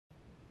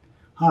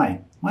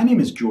Hi, my name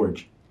is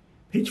George.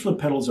 PageFlip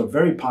pedals are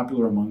very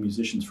popular among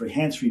musicians for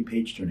hands-free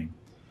page turning.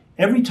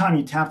 Every time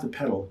you tap the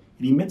pedal,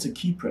 it emits a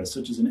key press,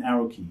 such as an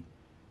arrow key.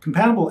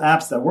 Compatible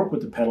apps that work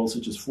with the pedal,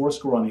 such as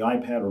forscore on the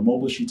iPad or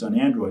MobileSheets on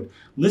Android,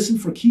 listen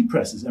for key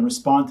presses and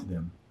respond to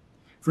them.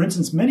 For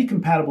instance, many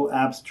compatible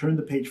apps turn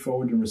the page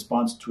forward in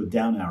response to a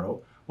down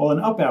arrow, while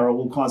an up arrow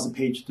will cause the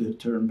page to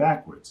turn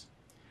backwards.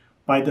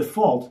 By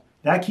default,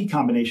 that key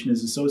combination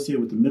is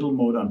associated with the middle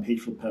mode on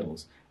PageFlip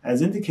pedals,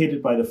 as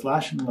indicated by the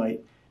flashing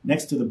light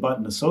next to the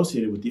button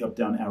associated with the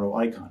up-down arrow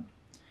icon.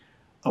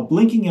 A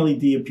blinking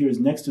LED appears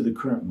next to the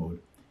current mode.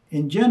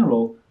 In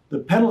general, the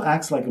pedal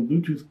acts like a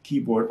Bluetooth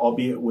keyboard,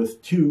 albeit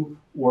with 2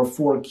 or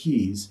 4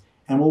 keys,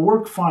 and will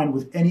work fine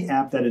with any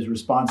app that is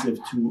responsive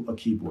to a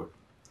keyboard.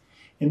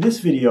 In this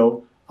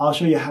video, I'll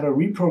show you how to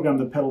reprogram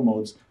the pedal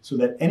modes so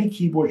that any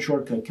keyboard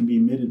shortcut can be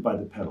emitted by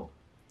the pedal.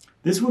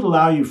 This would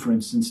allow you, for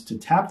instance, to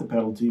tap the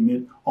pedal to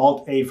emit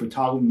Alt-A for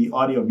toggling the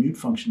audio mute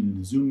function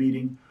in a Zoom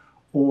meeting,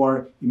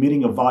 or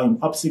emitting a volume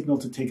up signal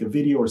to take a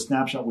video or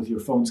snapshot with your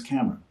phone's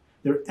camera.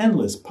 There are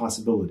endless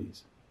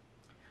possibilities.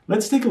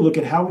 Let's take a look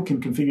at how we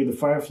can configure the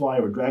Firefly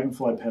or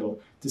Dragonfly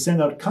pedal to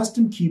send out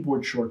custom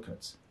keyboard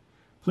shortcuts.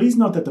 Please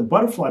note that the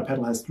Butterfly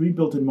pedal has 3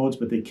 built-in modes,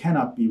 but they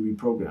cannot be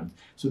reprogrammed.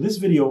 So this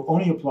video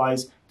only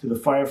applies to the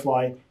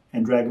Firefly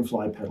and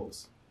Dragonfly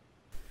pedals.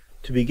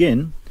 To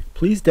begin,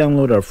 please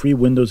download our free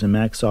Windows and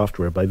Mac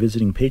software by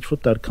visiting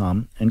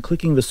PageFlip.com and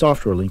clicking the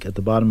software link at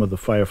the bottom of the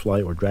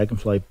Firefly or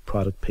Dragonfly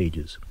product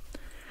pages.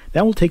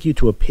 That will take you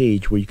to a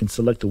page where you can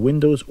select the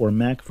Windows or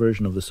Mac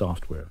version of the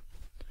software.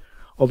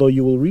 Although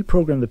you will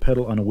reprogram the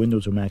pedal on a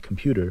Windows or Mac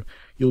computer,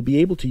 you'll be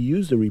able to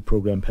use the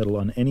reprogram pedal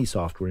on any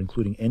software,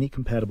 including any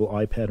compatible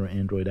iPad or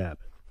Android app.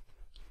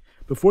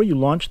 Before you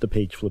launch the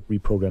PageFlip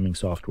reprogramming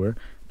software,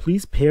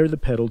 please pair the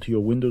pedal to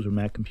your Windows or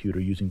Mac computer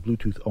using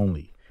Bluetooth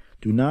only.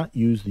 Do not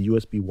use the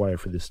USB wire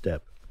for this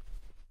step.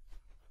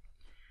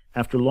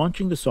 After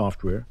launching the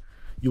software,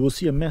 you will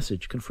see a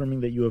message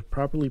confirming that you have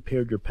properly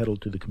paired your pedal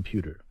to the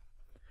computer.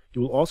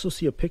 You will also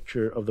see a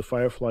picture of the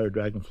Firefly or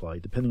Dragonfly,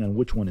 depending on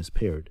which one is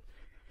paired.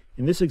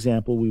 In this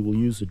example, we will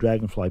use the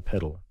Dragonfly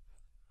pedal.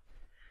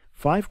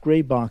 5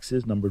 gray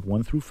boxes numbered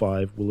 1 through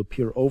 5 will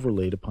appear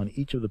overlaid upon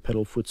each of the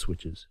pedal foot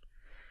switches.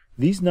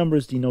 These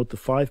numbers denote the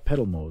 5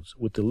 pedal modes,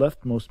 with the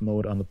leftmost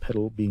mode on the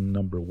pedal being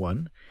number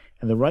 1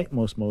 and the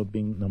rightmost mode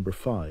being number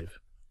 5.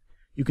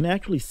 You can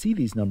actually see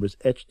these numbers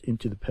etched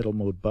into the pedal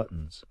mode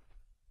buttons.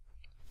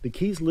 The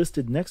keys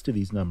listed next to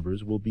these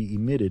numbers will be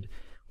emitted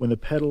when the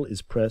pedal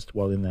is pressed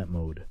while in that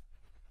mode.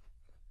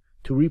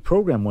 To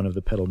reprogram one of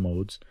the pedal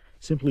modes,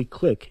 simply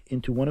click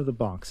into one of the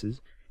boxes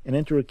and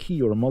enter a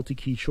key or a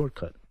multi-key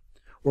shortcut,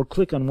 or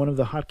click on one of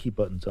the hotkey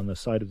buttons on the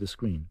side of the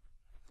screen.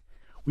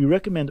 We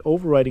recommend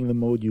overriding the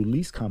mode you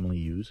least commonly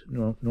use,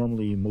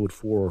 normally mode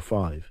 4 or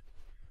 5.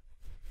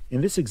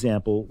 In this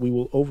example, we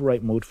will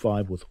overwrite mode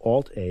 5 with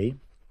Alt-A,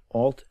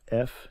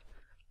 Alt-F,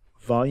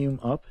 volume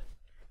up,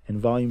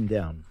 and volume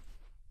down.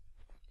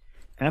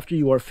 After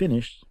you are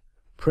finished,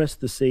 press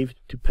the Save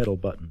to Pedal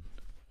button.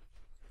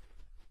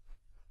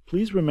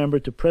 Please remember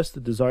to press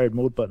the desired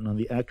mode button on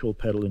the actual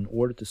pedal in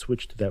order to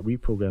switch to that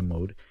reprogram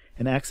mode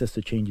and access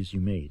the changes you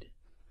made.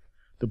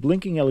 The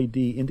blinking LED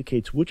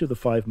indicates which of the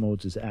 5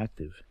 modes is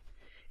active.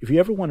 If you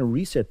ever want to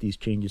reset these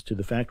changes to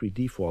the factory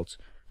defaults,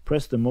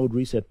 press the Mode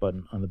Reset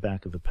button on the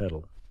back of the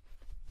pedal.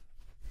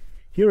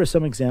 Here are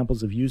some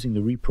examples of using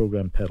the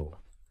reprogram pedal.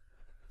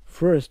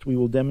 First, we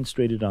will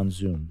demonstrate it on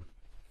Zoom.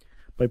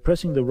 By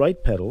pressing the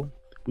right pedal,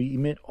 we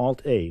emit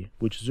Alt-A,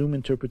 which Zoom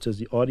interprets as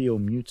the audio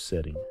mute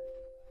setting.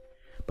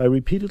 By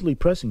repeatedly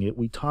pressing it,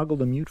 we toggle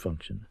the mute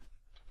function.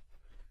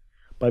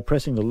 By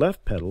pressing the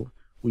left pedal,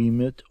 we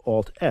emit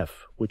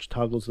Alt-F, which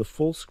toggles the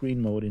full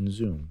screen mode in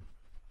Zoom.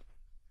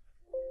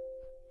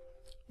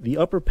 The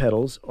upper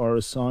pedals are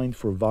assigned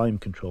for volume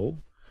control,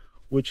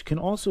 which can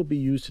also be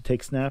used to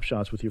take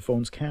snapshots with your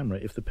phone's camera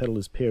if the pedal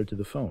is paired to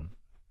the phone.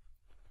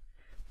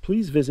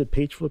 Please visit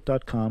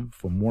PageFlip.com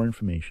for more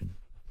information.